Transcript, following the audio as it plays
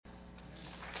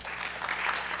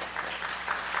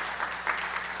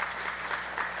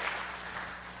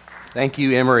Thank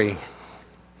you, Emery.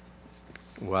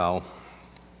 Well,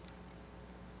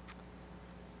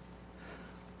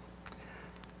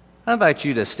 I invite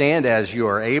you to stand as you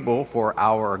are able for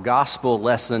our gospel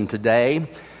lesson today.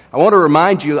 I want to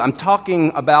remind you, I'm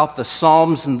talking about the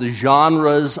Psalms and the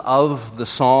genres of the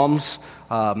Psalms.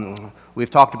 We've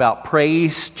talked about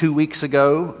praise 2 weeks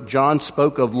ago. John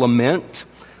spoke of lament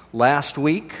last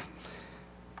week.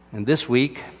 And this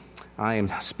week, I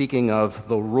am speaking of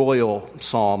the royal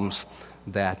psalms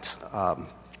that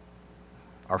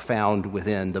are found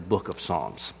within the book of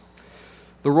Psalms.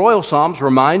 The royal psalms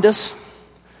remind us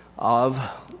of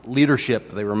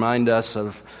leadership. They remind us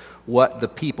of what the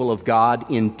people of God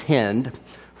intend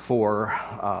for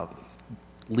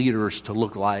leaders to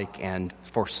look like and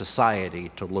for society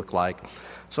to look like.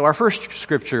 So our first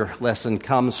scripture lesson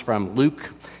comes from Luke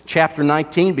chapter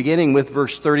 19, beginning with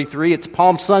verse 33. It's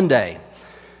Palm Sunday.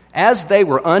 As they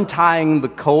were untying the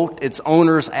colt, its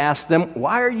owners asked them,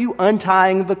 "Why are you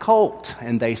untying the colt?"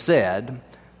 And they said,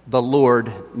 "The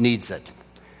Lord needs it."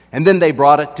 And then they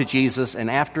brought it to Jesus, and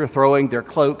after throwing their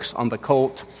cloaks on the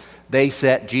colt, they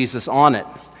set Jesus on it.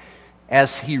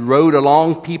 As he rode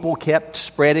along, people kept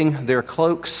spreading their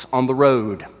cloaks on the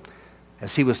road.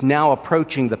 As he was now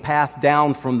approaching the path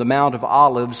down from the Mount of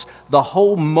Olives, the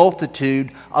whole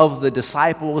multitude of the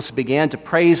disciples began to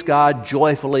praise God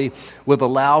joyfully with a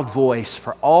loud voice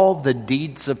for all the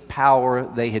deeds of power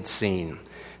they had seen,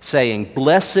 saying,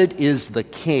 "Blessed is the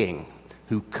King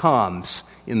who comes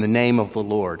in the name of the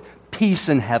Lord. Peace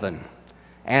in heaven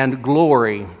and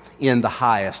glory in the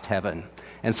highest heaven."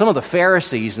 And some of the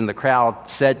Pharisees in the crowd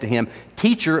said to him,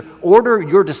 "Teacher, order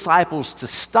your disciples to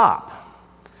stop."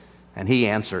 And he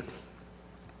answered,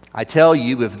 "I tell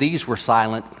you, if these were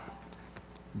silent,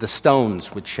 the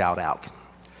stones would shout out."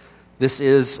 This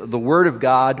is the word of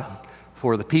God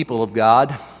for the people of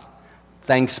God.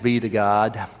 Thanks be to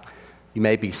God. You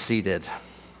may be seated.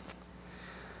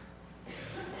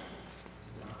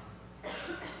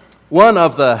 One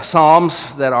of the Psalms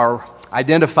that are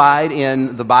identified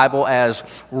in the Bible as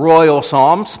royal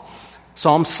Psalms,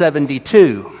 Psalm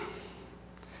 72.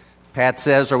 Pat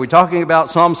says, "Are we talking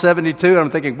about Psalm 72? And I'm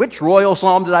thinking, which royal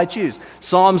psalm did I choose?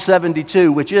 Psalm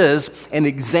 72, which is an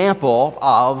example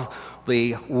of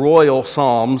the royal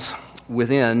psalms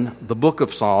within the book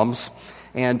of Psalms.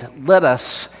 And let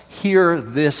us hear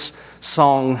this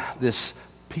song, this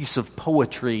piece of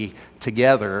poetry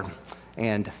together,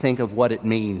 and think of what it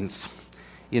means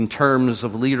in terms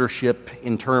of leadership,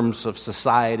 in terms of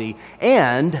society,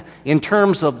 and in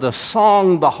terms of the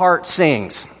song the heart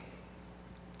sings.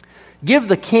 Give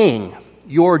the king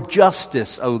your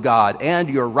justice, O God, and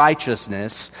your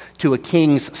righteousness to a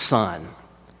king's son.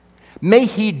 May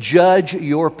he judge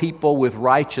your people with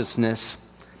righteousness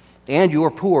and your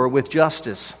poor with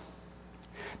justice.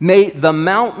 May the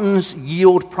mountains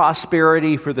yield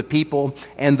prosperity for the people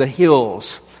and the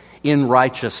hills in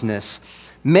righteousness.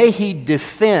 May he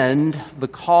defend the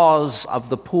cause of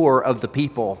the poor of the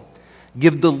people,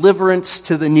 give deliverance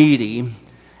to the needy,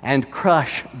 and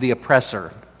crush the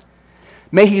oppressor.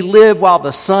 May he live while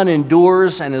the sun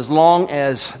endures and as long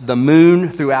as the moon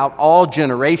throughout all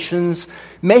generations.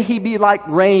 May he be like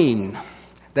rain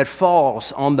that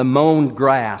falls on the mown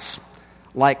grass,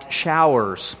 like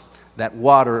showers that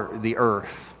water the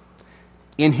earth.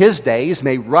 In his days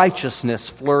may righteousness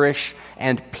flourish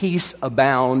and peace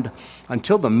abound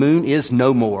until the moon is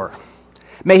no more.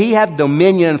 May he have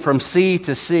dominion from sea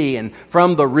to sea and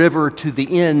from the river to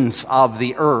the ends of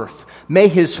the earth. May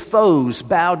his foes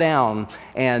bow down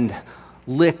and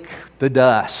lick the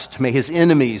dust. May his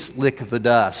enemies lick the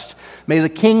dust. May the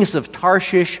kings of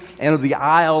Tarshish and of the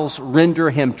isles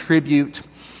render him tribute.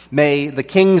 May the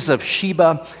kings of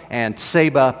Sheba and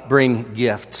Seba bring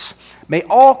gifts. May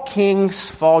all kings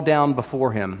fall down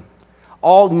before him.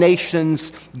 All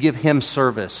nations give him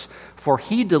service, for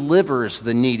he delivers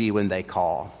the needy when they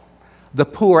call, the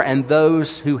poor and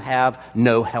those who have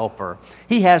no helper.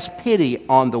 He has pity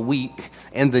on the weak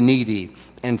and the needy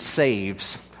and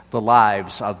saves the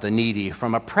lives of the needy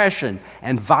from oppression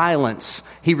and violence.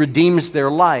 He redeems their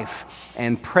life,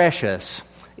 and precious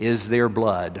is their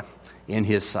blood in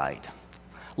his sight.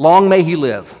 Long may he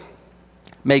live.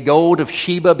 May gold of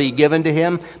Sheba be given to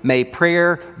him. May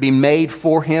prayer be made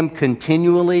for him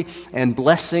continually, and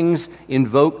blessings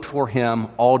invoked for him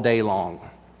all day long.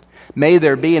 May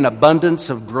there be an abundance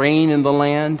of grain in the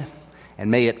land, and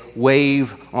may it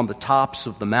wave on the tops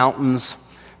of the mountains.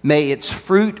 May its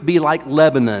fruit be like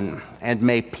Lebanon, and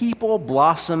may people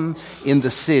blossom in the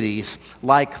cities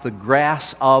like the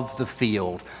grass of the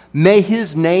field. May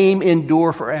his name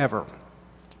endure forever.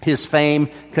 His fame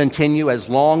continue as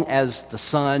long as the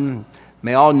sun.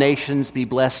 May all nations be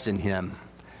blessed in him.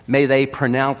 May they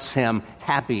pronounce him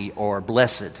happy or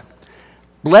blessed.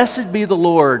 Blessed be the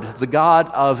Lord, the God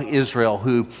of Israel,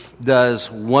 who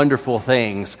does wonderful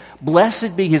things.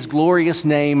 Blessed be his glorious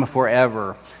name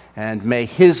forever, and may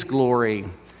his glory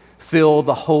fill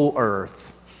the whole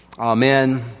earth.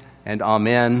 Amen and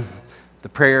amen. The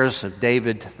prayers of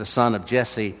David, the son of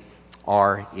Jesse,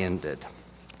 are ended.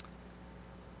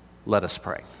 Let us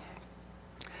pray.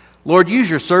 Lord, use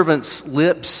your servants'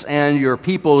 lips and your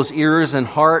people's ears and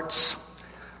hearts,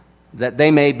 that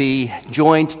they may be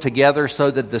joined together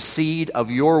so that the seed of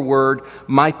your word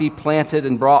might be planted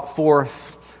and brought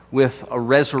forth with a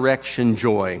resurrection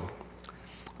joy.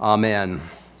 Amen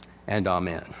and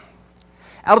amen.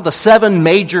 Out of the 7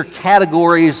 major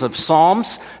categories of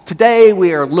Psalms, today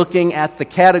we are looking at the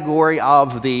category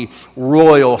of the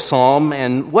royal psalm,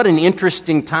 and what an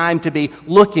interesting time to be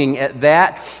looking at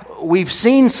that. We've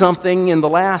seen something in the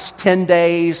last 10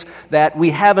 days that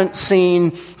we haven't seen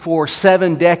for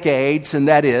 7 decades, and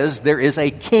that is, there is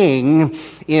a king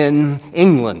in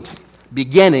England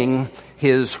beginning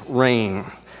his reign.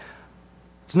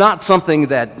 It's not something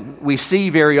that we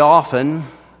see very often,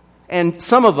 and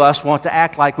some of us want to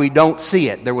act like we don't see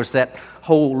it. There was that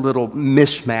whole little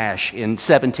mishmash in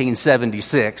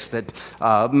 1776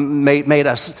 that made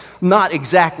us not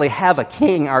exactly have a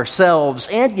king ourselves,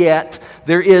 and yet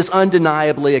there is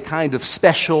undeniably a kind of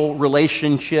special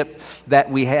relationship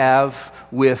that we have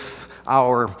with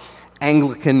our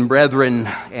Anglican brethren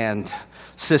and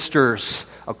sisters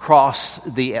across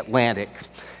the Atlantic.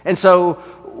 And so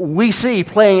we see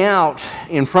playing out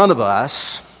in front of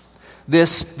us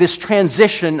this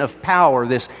transition of power,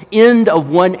 this end of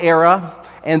one era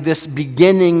and this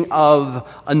beginning of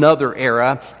another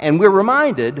era. And we're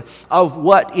reminded of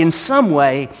what, in some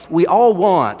way, we all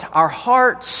want. Our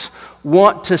hearts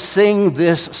want to sing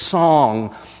this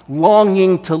song,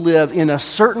 longing to live in a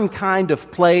certain kind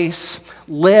of place,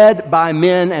 led by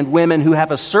men and women who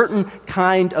have a certain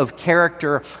kind of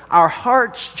character. Our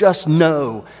hearts just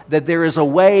know that there is a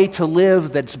way to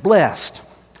live that's blessed,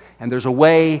 and there's a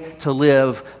way to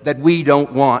live that we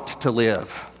don't want to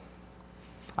live.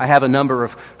 I have a number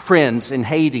of friends in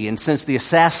Haiti, and since the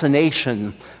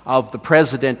assassination of the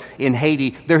president in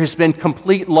Haiti, there has been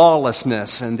complete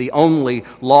lawlessness, and the only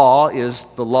law is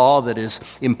the law that is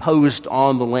imposed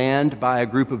on the land by a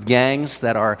group of gangs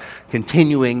that are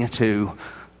continuing to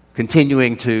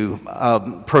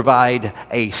provide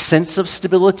a sense of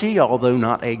stability, although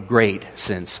not a great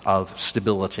sense of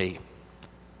stability.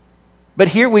 But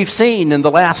here we've seen in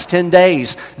the last 10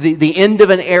 days the end of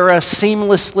an era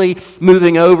seamlessly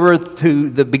moving over to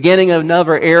the beginning of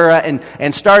another era,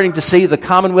 and starting to see the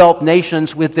Commonwealth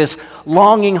nations with this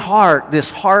longing heart, this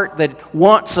heart that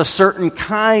wants a certain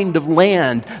kind of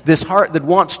land, this heart that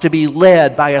wants to be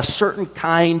led by a certain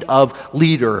kind of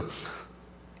leader,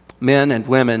 men and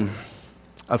women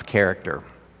of character.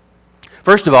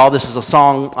 First of all, this is a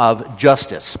song of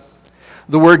justice.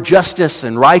 The word justice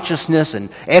and righteousness and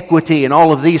equity and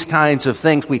all of these kinds of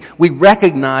things, we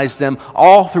recognize them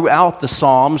all throughout the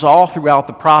Psalms, all throughout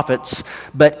the prophets.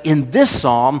 But in this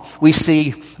psalm, we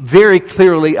see very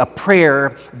clearly a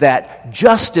prayer that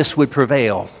justice would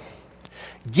prevail.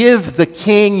 Give the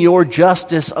king your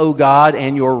justice, O God,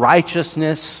 and your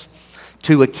righteousness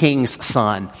to a king's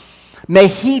son. May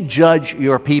he judge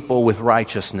your people with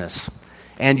righteousness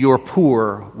and your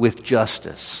poor with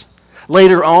justice.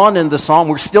 Later on in the psalm,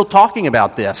 we're still talking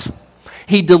about this.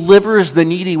 He delivers the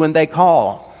needy when they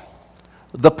call,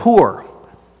 the poor,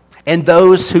 and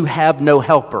those who have no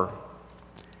helper.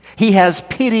 He has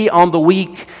pity on the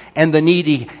weak and the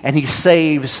needy, and he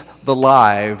saves the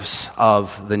lives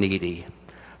of the needy.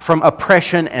 From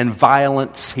oppression and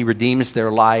violence, he redeems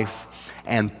their life,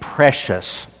 and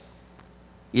precious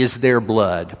is their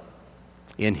blood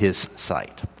in his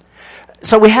sight.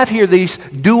 So we have here these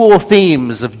dual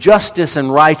themes of justice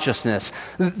and righteousness.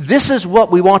 This is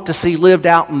what we want to see lived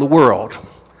out in the world.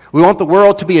 We want the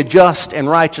world to be a just and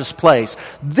righteous place.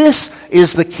 This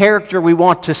is the character we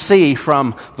want to see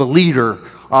from the leader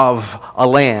of a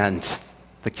land,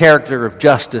 the character of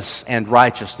justice and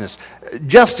righteousness.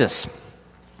 Justice,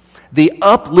 the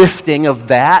uplifting of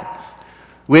that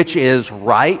which is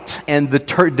right, and the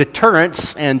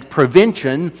deterrence and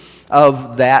prevention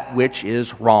of that which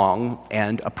is wrong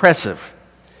and oppressive.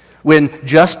 When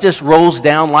justice rolls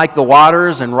down like the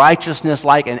waters and righteousness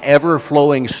like an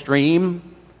ever-flowing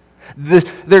stream,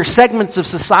 there are segments of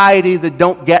society that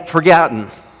don't get forgotten.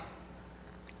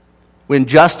 when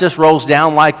justice rolls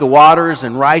down like the waters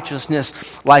and righteousness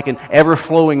like an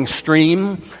ever-flowing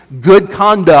stream, good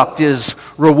conduct is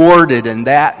rewarded, and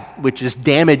that which is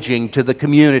damaging to the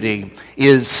community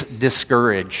is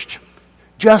discouraged.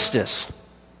 Justice.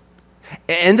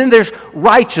 And then there's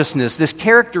righteousness, this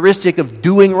characteristic of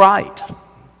doing right.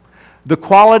 The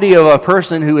quality of a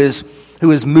person who is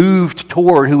moved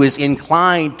toward, who is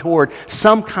inclined toward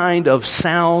some kind of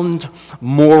sound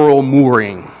moral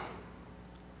mooring.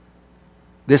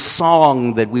 This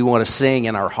song that we want to sing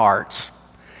in our hearts.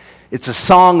 It's a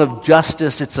song of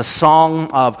justice. It's a song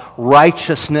of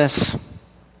righteousness.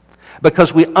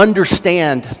 Because we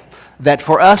understand that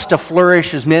for us to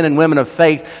flourish as men and women of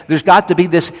faith, there's got to be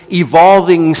this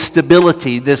evolving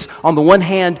stability. This, on the one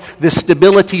hand, this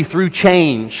stability through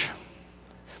change.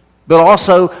 But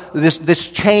also this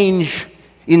change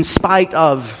in spite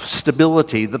of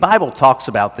stability. The Bible talks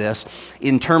about this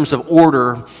in terms of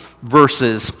order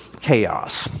versus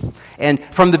chaos. And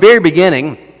from the very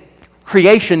beginning,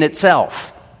 creation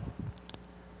itself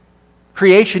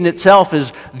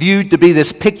is viewed to be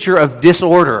this picture of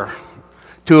disorder.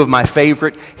 Two of my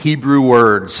favorite Hebrew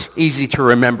words, easy to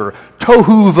remember.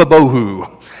 Tohu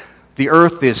vabohu. The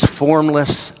earth is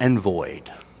formless and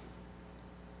void.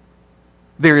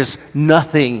 There is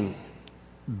nothing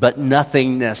but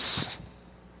nothingness.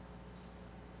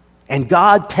 And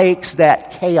God takes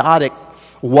that chaotic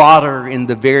water in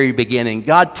the very beginning.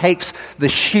 God takes the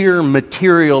sheer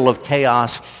material of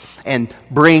chaos and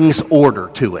brings order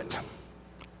to it.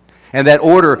 And that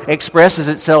order expresses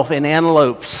itself in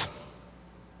antelopes,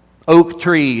 oak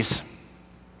trees,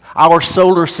 our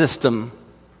solar system,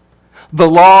 the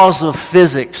laws of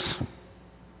physics,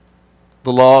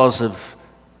 the laws of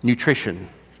nutrition.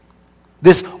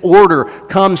 This order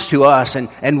comes to us,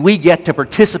 and we get to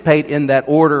participate in that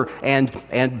order and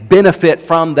benefit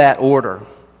from that order.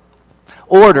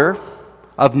 Order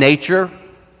of nature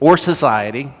or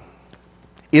society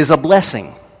is a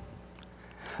blessing.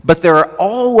 But there are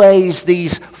always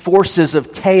these forces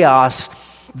of chaos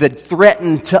that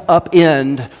threaten to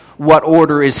upend what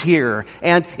order is here.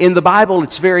 And in the Bible,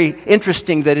 it's very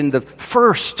interesting that in the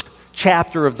first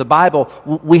chapter of the Bible,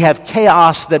 we have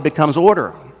chaos that becomes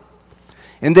order.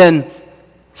 And then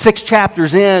 6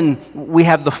 chapters in, we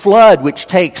have the flood, which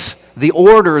takes the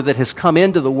order that has come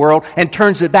into the world and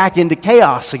turns it back into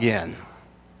chaos again.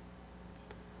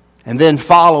 And then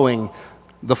following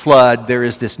the flood, there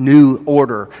is this new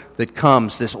order that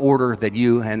comes, this order that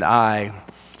you and I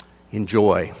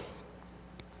enjoy.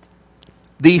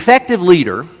 The effective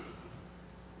leader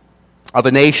of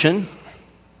a nation,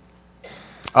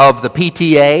 of the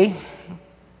PTA,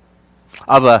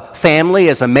 of a family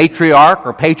as a matriarch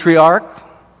or patriarch,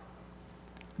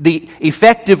 the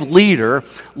effective leader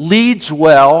leads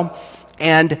well,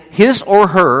 and his or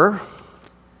her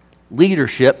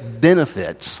leadership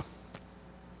benefits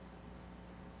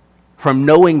from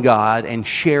knowing God and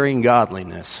sharing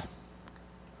godliness.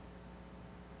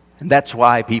 And that's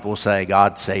why people say,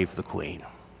 God save the Queen.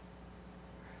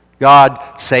 God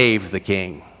save the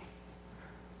King.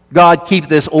 God, keep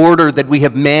this order that we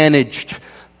have managed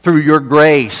through your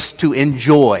grace to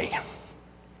enjoy.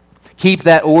 Keep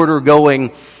that order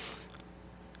going.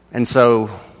 And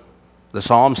so the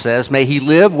psalm says, may he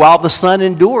live while the sun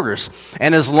endures,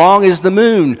 and as long as the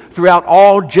moon throughout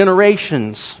all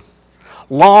generations.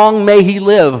 Long may he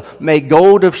live. May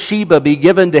gold of Sheba be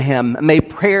given to him. May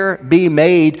prayer be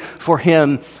made for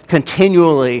him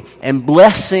continually, and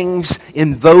blessings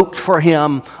invoked for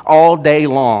him all day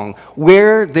long.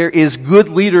 Where there is good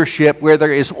leadership, where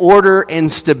there is order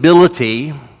and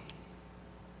stability,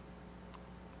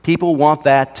 people want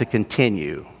that to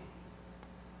continue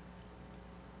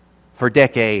for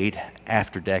decade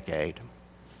after decade.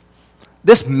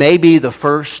 This may be the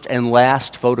first and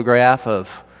last photograph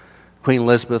of Queen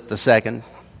Elizabeth II.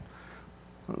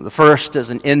 The first as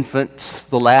an infant,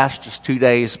 the last just 2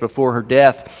 days before her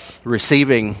death,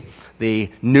 receiving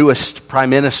the newest prime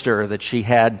minister that she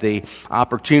had the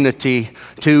opportunity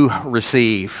to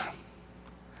receive.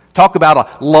 Talk about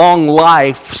a long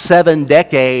life, 7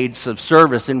 decades of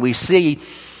service, and we see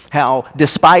how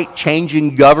despite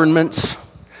changing governments,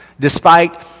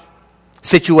 despite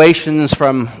situations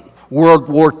from World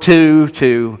War II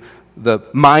to the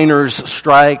miners'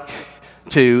 strike,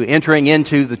 to entering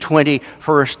into the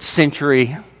 21st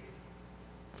century,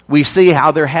 we see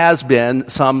how there has been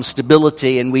some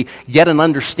stability, and we get an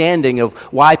understanding of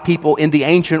why people in the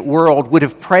ancient world would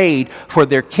have prayed for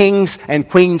their kings and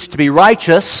queens to be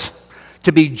righteous,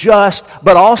 to be just,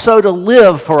 but also to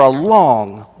live for a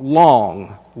long,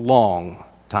 long, long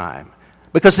time.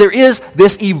 Because there is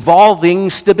this evolving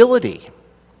stability.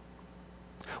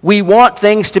 We want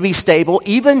things to be stable.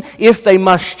 Even if they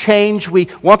must change, we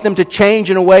want them to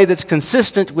change in a way that's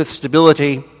consistent with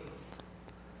stability.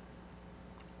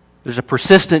 There's a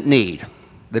persistent need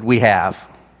that we have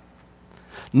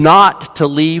not to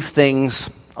leave things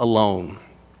alone,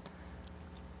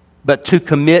 but to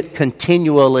commit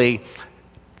continually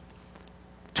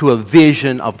to a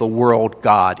vision of the world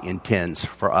God intends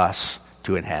for us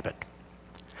to inhabit.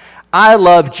 I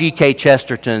love G.K.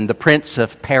 Chesterton, the Prince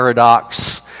of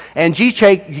Paradox. And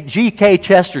G.K.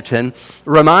 Chesterton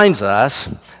reminds us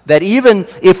that even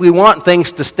if we want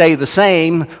things to stay the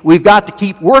same, we've got to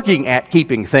keep working at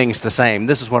keeping things the same.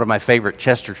 This is one of my favorite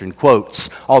Chesterton quotes,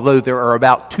 although there are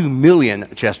about 2 million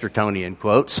Chestertonian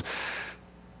quotes.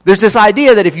 There's this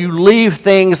idea that if you leave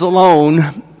things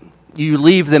alone, you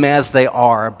leave them as they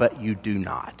are, but you do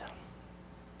not.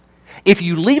 If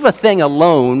you leave a thing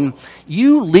alone,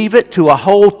 you leave it to a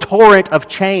whole torrent of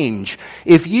change.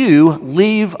 If you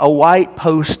leave a white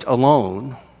post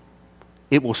alone,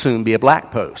 it will soon be a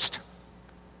black post.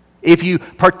 If you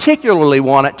particularly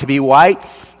want it to be white,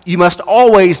 you must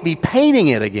always be painting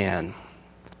it again.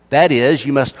 That is,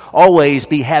 you must always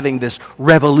be having this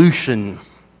revolution.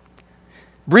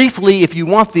 Briefly, if you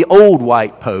want the old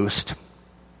white post,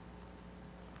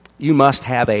 you must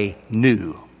have a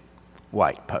new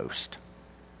white post.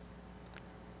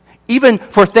 Even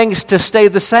for things to stay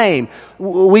the same,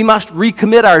 we must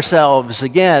recommit ourselves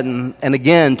again and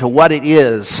again to what it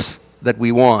is that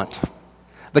we want.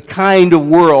 The kind of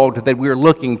world that we're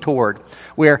looking toward,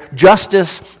 where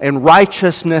justice and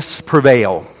righteousness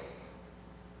prevail,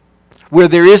 where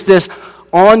there is this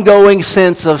ongoing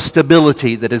sense of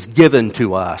stability that is given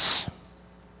to us.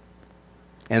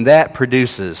 And that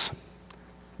produces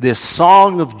this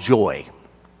song of joy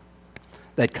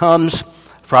that comes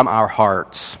from our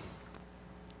hearts.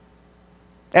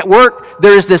 At work,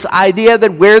 there is this idea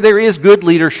that where there is good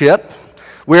leadership,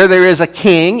 where there is a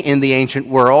king in the ancient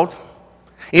world,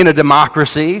 in a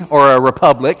democracy or a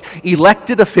republic,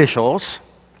 elected officials,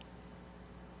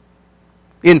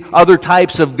 in other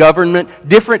types of government,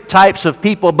 different types of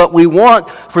people, but we want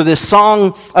for this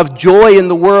song of joy in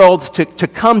the world to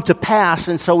come to pass,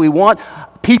 and so we want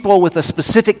people with a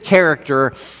specific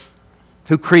character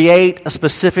who create a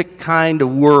specific kind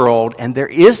of world. And there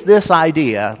is this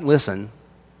idea, listen,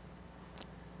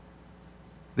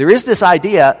 there is this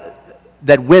idea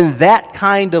that when that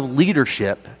kind of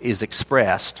leadership is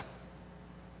expressed,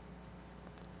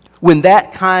 when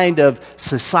that kind of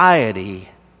society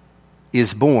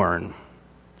is born,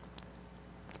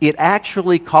 it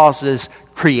actually causes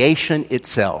creation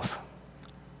itself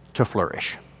to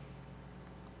flourish.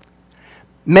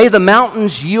 May the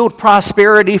mountains yield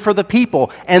prosperity for the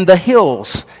people, and the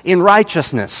hills in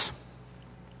righteousness.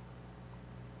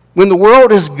 When the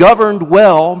world is governed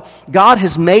well, God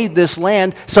has made this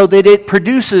land so that it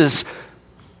produces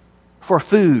for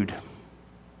food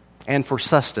and for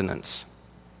sustenance.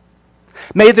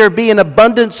 May there be an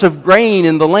abundance of grain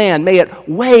in the land. May it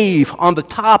wave on the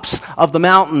tops of the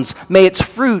mountains. May its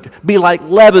fruit be like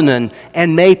Lebanon,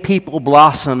 and may people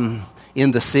blossom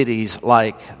in the cities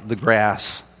like the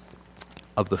grass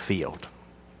of the field.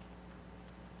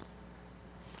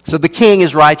 So the king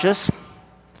is righteous,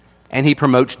 and he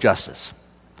promotes justice.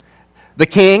 The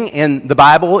king in the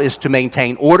Bible is to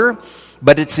maintain order,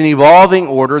 but it's an evolving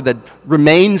order that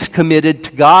remains committed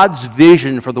to God's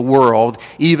vision for the world,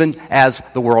 even as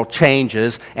the world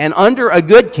changes. And under a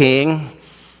good king,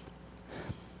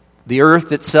 the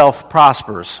earth itself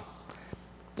prospers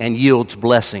and yields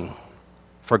blessing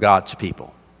for God's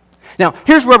people. Now,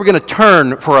 here's where we're going to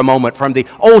turn for a moment from the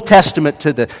Old Testament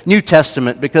to the New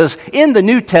Testament, because in the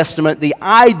New Testament, the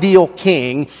ideal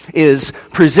king is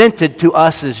presented to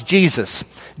us as Jesus.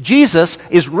 Jesus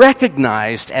is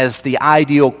recognized as the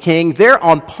ideal king there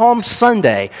on Palm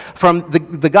Sunday. From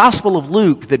the Gospel of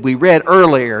Luke that we read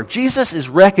earlier, Jesus is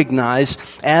recognized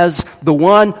as the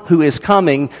one who is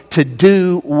coming to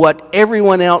do what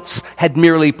everyone else had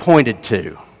merely pointed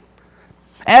to.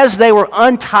 As they were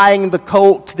untying the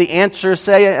colt,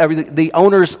 the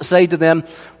owners say to them,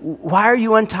 "Why are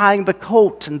you untying the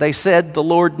colt?" And they said, "The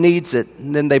Lord needs it."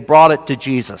 And then they brought it to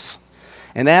Jesus.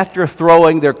 And after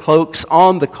throwing their cloaks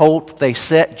on the colt, they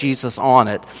set Jesus on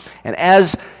it. And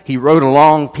as he rode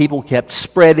along, people kept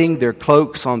spreading their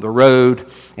cloaks on the road.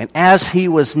 And as he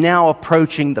was now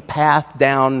approaching the path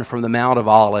down from the Mount of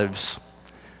Olives,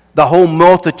 the whole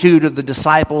multitude of the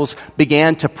disciples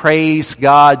began to praise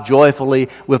God joyfully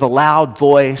with a loud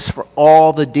voice for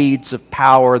all the deeds of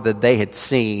power that they had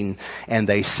seen. And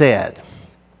they said,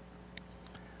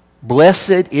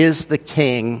 "Blessed is the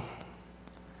King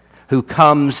who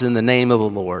comes in the name of the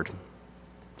Lord.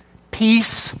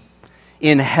 Peace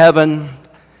in heaven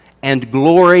and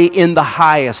glory in the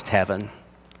highest heaven.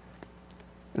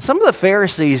 And some of the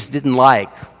Pharisees didn't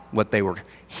like what they were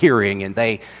hearing, and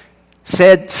they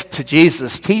said to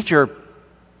Jesus, "Teacher,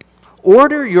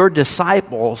 order your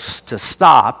disciples to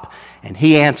stop." And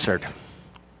he answered,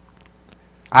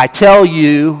 "I tell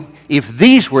you, if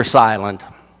these were silent,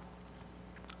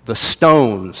 the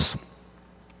stones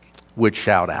would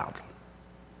shout out."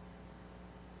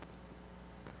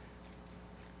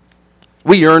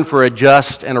 We yearn for a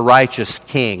just and a righteous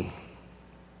king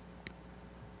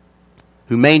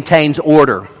who maintains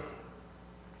order,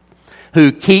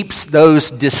 who keeps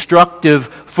those destructive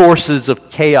forces of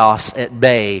chaos at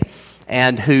bay,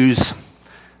 and whose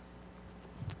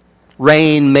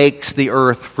reign makes the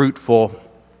earth fruitful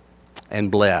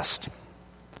and blessed.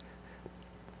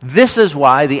 This is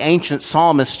why the ancient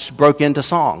psalmists broke into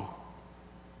song.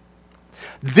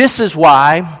 This is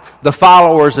why the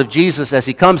followers of Jesus, as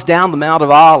he comes down the Mount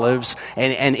of Olives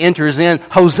and enters in,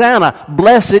 "Hosanna,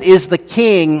 blessed is the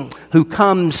King who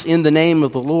comes in the name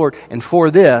of the Lord." And for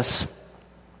this,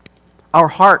 our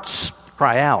hearts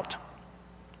cry out.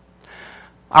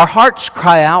 Our hearts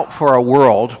cry out for a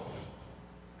world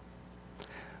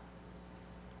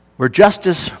where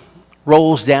justice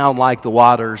rolls down like the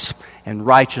waters and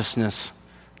righteousness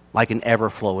like an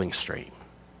ever-flowing stream.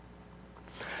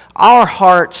 Our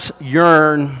hearts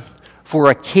yearn for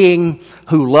a king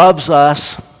who loves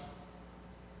us,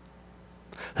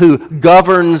 who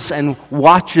governs and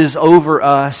watches over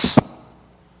us,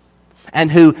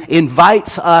 and who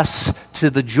invites us to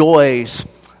the joys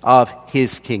of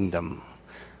his kingdom.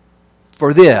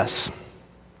 For this,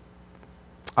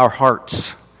 our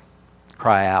hearts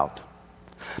cry out.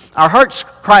 Our hearts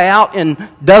cry out in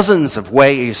dozens of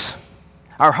ways.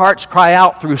 Our hearts cry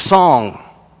out through song.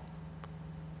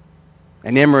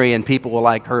 And Emery and people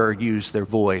like her use their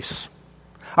voice.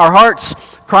 Our hearts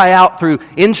cry out through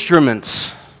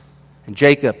instruments. And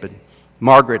Jacob and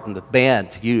Margaret and the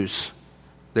band use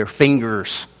their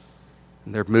fingers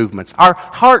and their movements. Our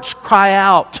hearts cry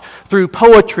out through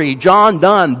poetry. John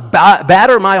Donne,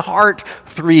 "Batter my heart,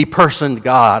 three-personed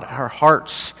God." Our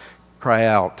hearts cry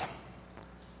out.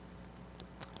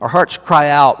 Our hearts cry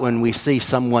out when we see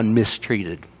someone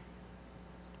mistreated.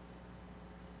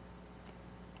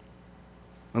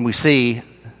 When we see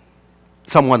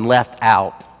someone left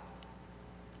out.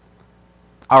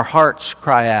 Our hearts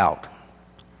cry out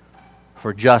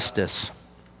for justice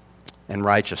and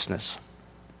righteousness.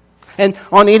 And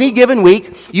on any given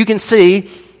week, you can see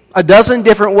a dozen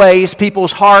different ways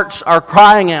people's hearts are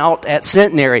crying out at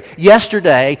Centenary.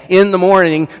 Yesterday, in the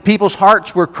morning, people's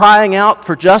hearts were crying out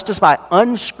for justice by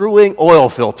unscrewing oil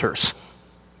filters.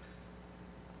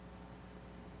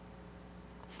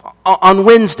 On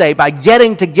Wednesday, by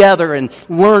getting together and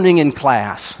learning in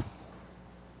class.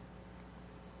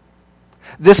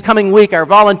 This coming week, our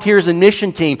volunteers and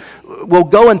mission team will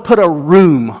go and put a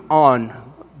room on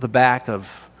the back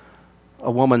of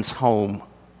a woman's home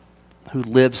who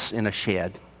lives in a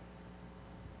shed.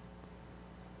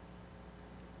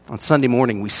 On Sunday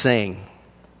morning, we sing.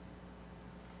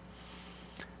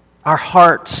 Our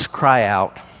hearts cry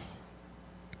out.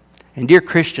 And dear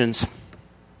Christians,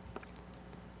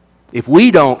 if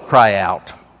we don't cry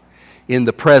out in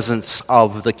the presence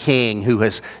of the King who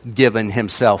has given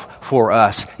himself for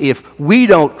us, if we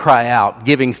don't cry out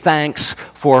giving thanks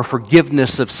for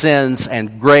forgiveness of sins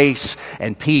and grace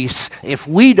and peace, if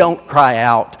we don't cry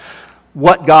out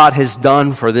what God has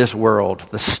done for this world,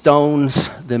 the stones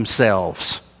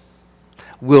themselves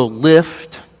will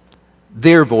lift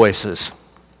their voices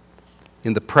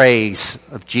in the praise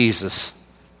of Jesus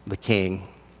the King.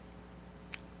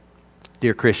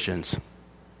 Dear Christians,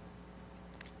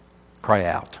 cry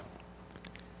out.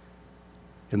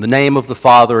 In the name of the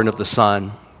Father, and of the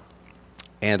Son,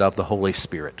 and of the Holy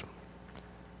Spirit.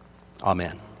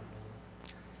 Amen.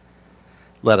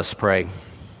 Let us pray.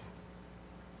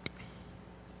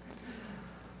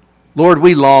 Lord,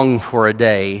 we long for a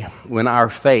day when our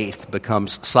faith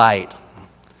becomes sight.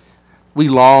 We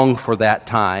long for that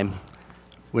time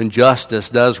when justice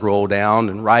does roll down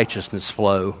and righteousness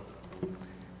flow.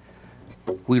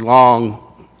 We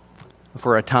long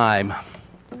for a time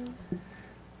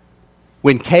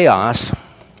when chaos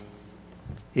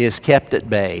is kept at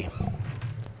bay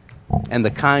and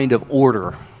the kind of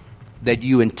order that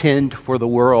you intend for the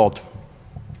world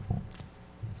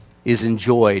is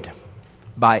enjoyed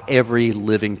by every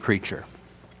living creature.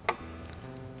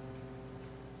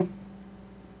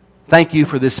 Thank you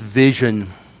for this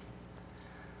vision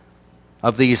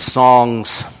of these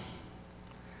songs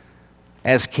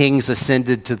as kings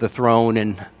ascended to the throne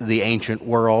in the ancient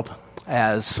world,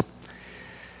 as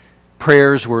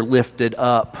prayers were lifted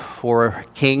up for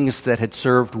kings that had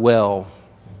served well,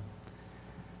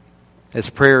 as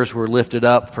prayers were lifted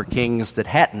up for kings that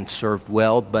hadn't served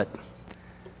well, but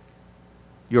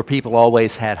your people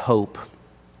always had hope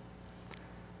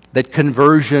that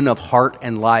conversion of heart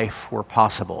and life were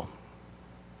possible.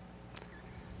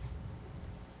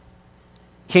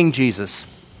 King Jesus,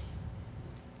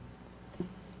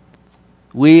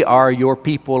 we are your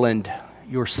people and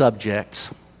your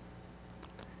subjects.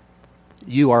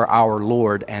 You are our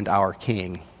Lord and our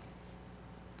King.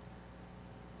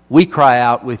 We cry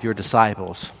out with your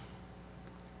disciples,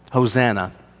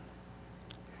 Hosanna.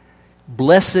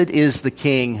 Blessed is the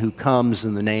King who comes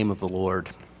in the name of the Lord,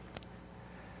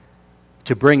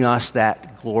 to bring us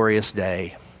that glorious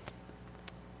day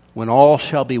when all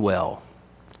shall be well,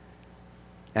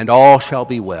 and all shall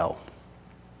be well,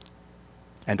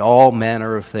 and all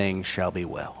manner of things shall be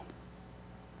well.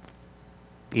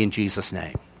 In Jesus'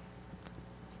 name.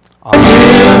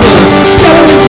 Amen.